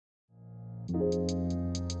Hey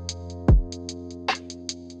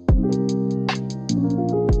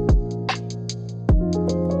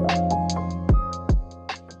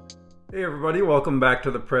everybody, welcome back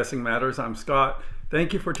to the Pressing Matters. I'm Scott.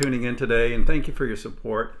 Thank you for tuning in today and thank you for your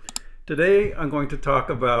support. Today I'm going to talk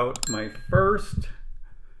about my first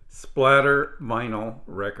splatter vinyl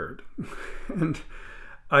record. And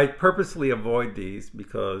I purposely avoid these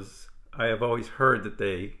because I have always heard that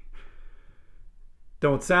they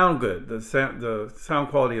don't sound good. The sound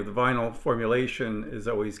quality of the vinyl formulation is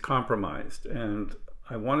always compromised. And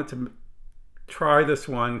I wanted to try this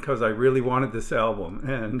one because I really wanted this album.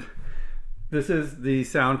 And this is the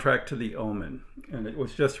soundtrack to the Omen, and it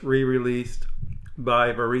was just re-released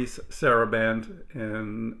by Versus Christus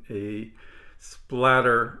in a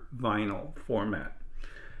splatter vinyl format.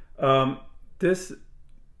 This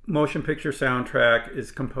motion picture soundtrack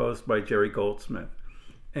is composed by Jerry Goldsmith,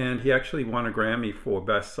 and he actually won a Grammy for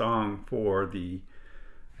Best Song for the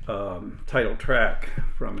title track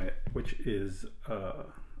from it, which is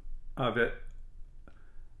Ave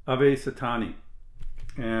Satani.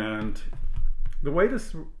 And the way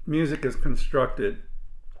this music is constructed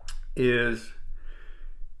is,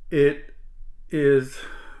 it is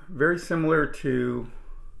very similar to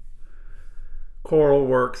choral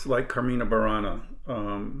works like Carmina Burana.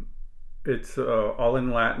 It's all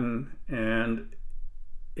in Latin, and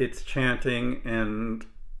it's chanting, and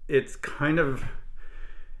it's kind of,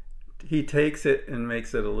 he takes it and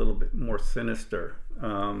makes it a little bit more sinister.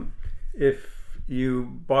 If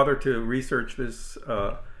you bother to research this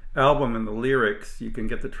album and the lyrics, you can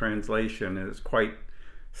get the translation, and it's quite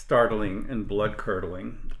startling and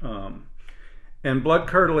blood-curdling. And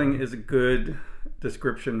blood-curdling is a good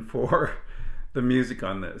description for the music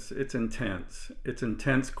on this. It's intense. It's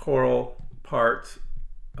intense choral parts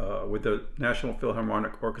with the National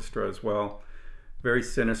Philharmonic Orchestra as well. Very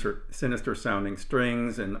sinister sounding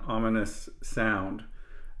strings and ominous sound,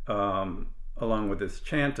 along with this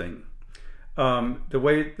chanting. The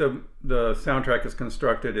way the soundtrack is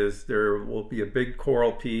constructed is there will be a big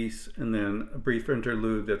choral piece and then a brief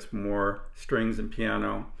interlude that's more strings and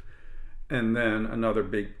piano, and then another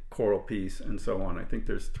big choral piece, and so on. I think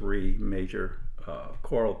there's 3 major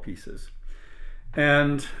choral pieces.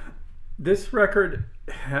 And this record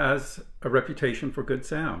has a reputation for good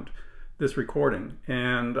sound, this recording,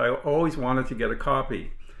 and I always wanted to get a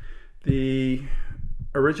copy. The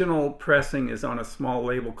original pressing is on a small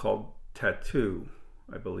label called Tattoo,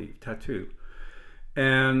 I believe, Tattoo,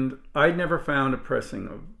 and I never found a pressing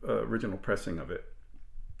of original pressing of it.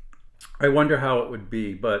 I wonder how it would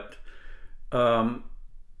be, but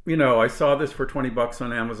you know, I saw this for 20 bucks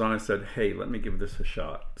on Amazon. I said, hey, let me give this a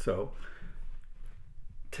shot. So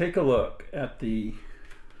take a look at the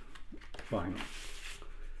vinyl.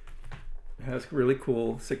 It has a really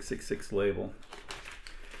cool 666 label,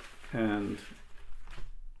 and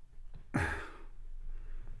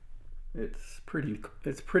it's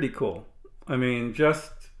pretty cool. I mean,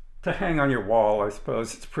 just to hang on your wall, I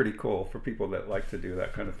suppose it's pretty cool for people that like to do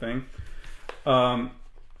that kind of thing.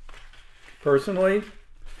 Personally,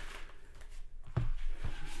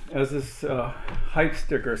 as this hype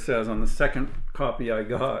sticker says on the second copy I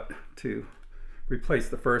got to replace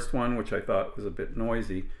the first one, which I thought was a bit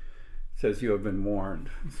noisy, it says, "You have been warned."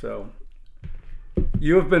 So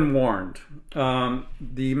you have been warned.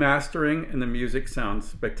 The mastering and the music sounds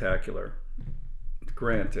spectacular.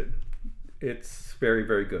 Granted, it's very,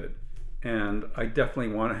 very good. And I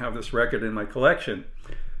definitely want to have this record in my collection.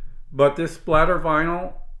 But this splatter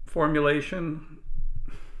vinyl formulation,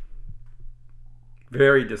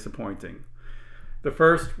 very disappointing. The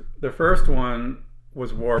first one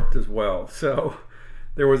was warped as well. So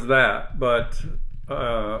there was that. But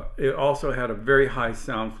it also had a very high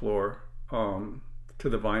sound floor to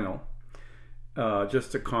the vinyl,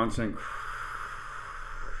 just a constant,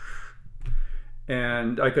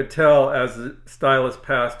 and I could tell as the stylus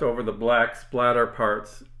passed over the black splatter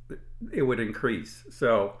parts, it would increase.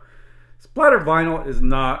 So splatter vinyl is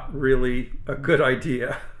not really a good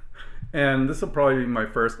idea, and this will probably be my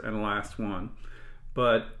first and last one.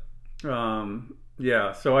 But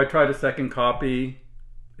yeah, so I tried a second copy.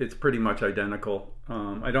 It's pretty much identical.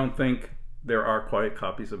 I don't think there are quiet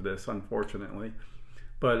copies of this, unfortunately.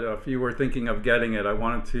 But if you were thinking of getting it, I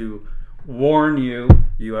wanted to warn you,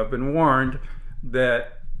 you have been warned,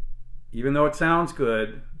 that even though it sounds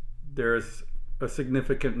good, there's a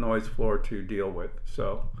significant noise floor to deal with.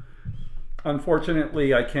 So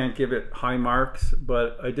unfortunately, I can't give it high marks,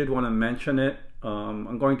 but I did want to mention it.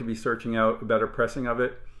 I'm going to be searching out a better pressing of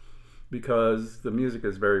it because the music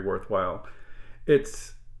is very worthwhile.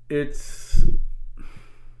 It's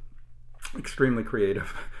extremely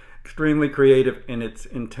creative, extremely creative in its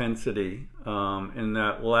intensity, and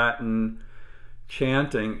that Latin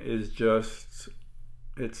chanting is just,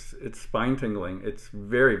 it's spine tingling. It's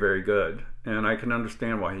very, very good, and I can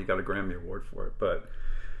understand why he got a Grammy Award for it. But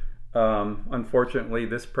unfortunately,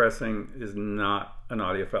 this pressing is not an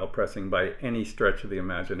audiophile pressing by any stretch of the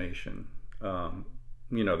imagination.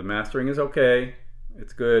 You know, the mastering is okay,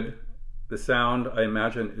 it's good. The sound, I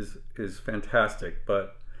imagine, is fantastic,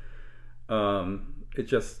 but it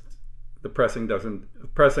just, the pressing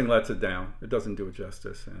lets it down. It doesn't do it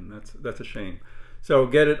justice, and that's a shame. So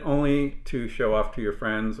get it only to show off to your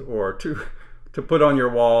friends, or to put on your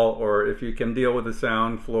wall, or if you can deal with the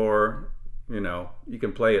sound floor, you know, you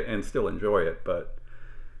can play it and still enjoy it. But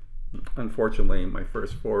unfortunately, my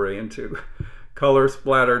first foray into color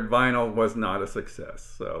splattered vinyl was not a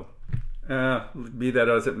success. So be that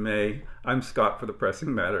as it may, I'm Scott for The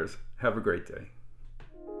Pressing Matters. Have a great day.